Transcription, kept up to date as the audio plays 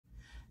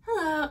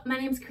my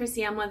name is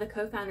Chrissy. I'm one of the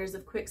co-founders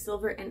of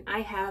Quicksilver, and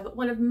I have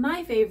one of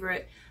my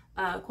favorite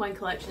coin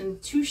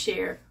collections to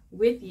share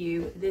with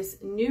you, this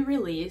new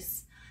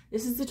release.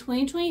 This is the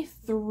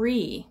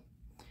 2023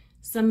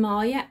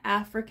 Somalia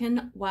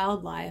African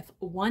Wildlife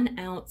 1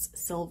 ounce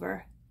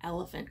silver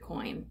elephant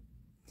coin.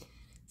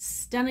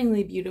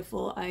 Stunningly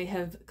beautiful. I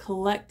have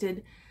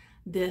collected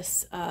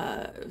this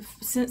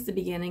since the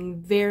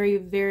beginning. Very,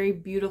 very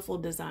beautiful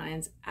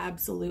designs.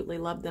 Absolutely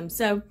love them.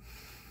 So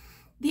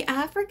the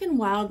African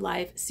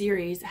Wildlife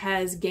series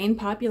has gained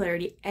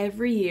popularity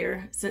every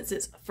year since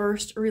its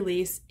first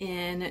release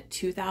in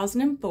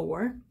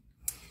 2004.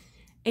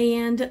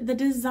 And the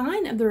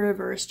design of the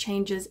reverse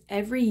changes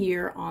every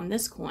year on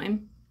this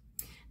coin.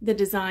 The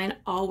design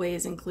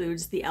always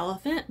includes the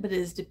elephant, but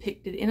is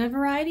depicted in a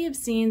variety of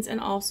scenes and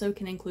also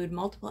can include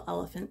multiple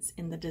elephants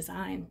in the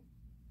design.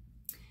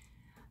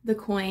 The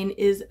coin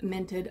is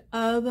minted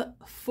of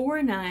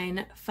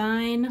 4/9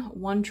 fine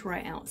 1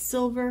 troy ounce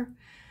silver.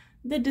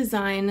 The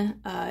design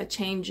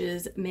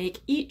changes make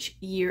each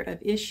year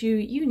of issue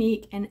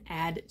unique and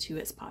add to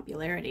its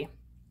popularity.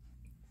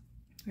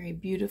 Very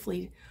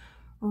beautifully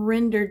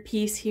rendered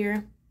piece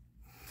here.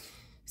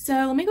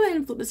 So let me go ahead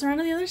and flip this around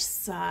to the other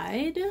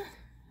side.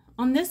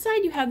 On this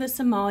side, you have the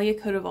Somalia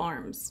coat of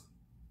arms.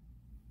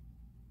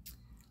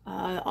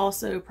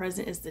 Also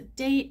present is the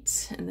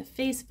date and the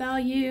face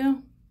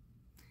value.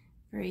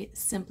 Very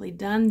simply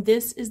done.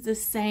 This is the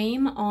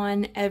same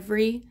on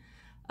every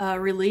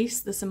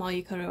release. The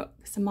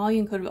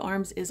Somalian coat of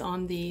arms is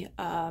on the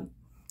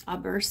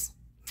obverse.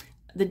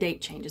 The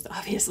date changes,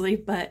 obviously,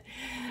 but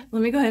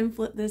let me go ahead and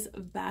flip this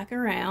back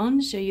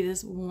around, show you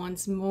this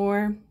once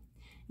more,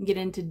 and get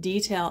into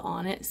detail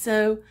on it.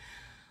 So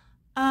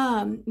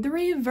the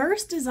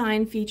reverse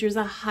design features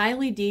a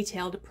highly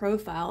detailed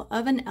profile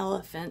of an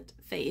elephant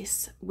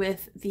face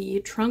with the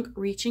trunk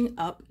reaching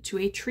up to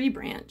a tree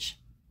branch.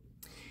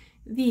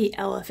 The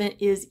elephant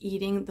is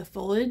eating the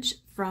foliage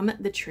from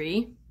the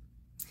tree.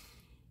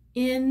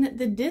 In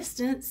the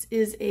distance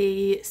is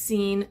a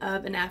scene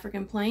of an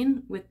African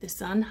plain with the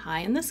sun high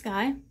in the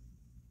sky.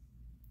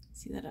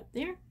 See that up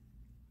there?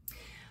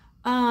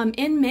 Fun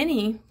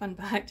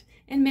fact,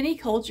 in many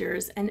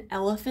cultures, an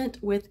elephant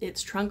with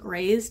its trunk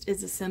raised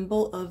is a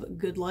symbol of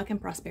good luck and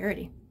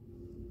prosperity.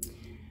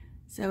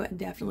 So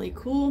definitely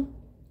cool.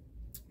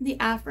 The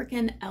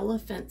African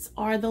elephants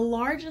are the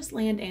largest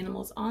land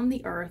animals on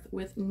the earth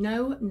with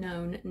no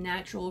known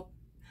natural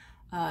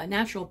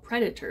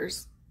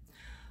predators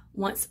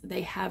once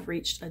they have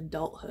reached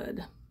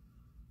adulthood.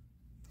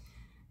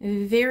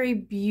 A very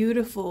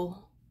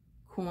beautiful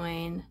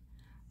coin,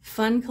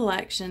 fun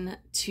collection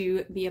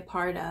to be a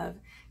part of.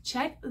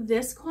 Check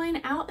this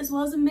coin out as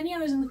well as the many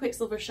others in the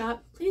Quicksilver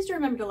shop. Please do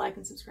remember to like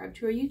and subscribe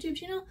to our YouTube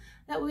channel.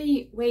 That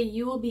way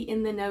you will be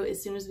in the know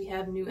as soon as we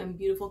have new and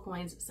beautiful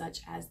coins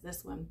such as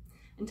this one.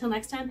 Until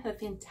next time, have a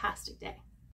fantastic day.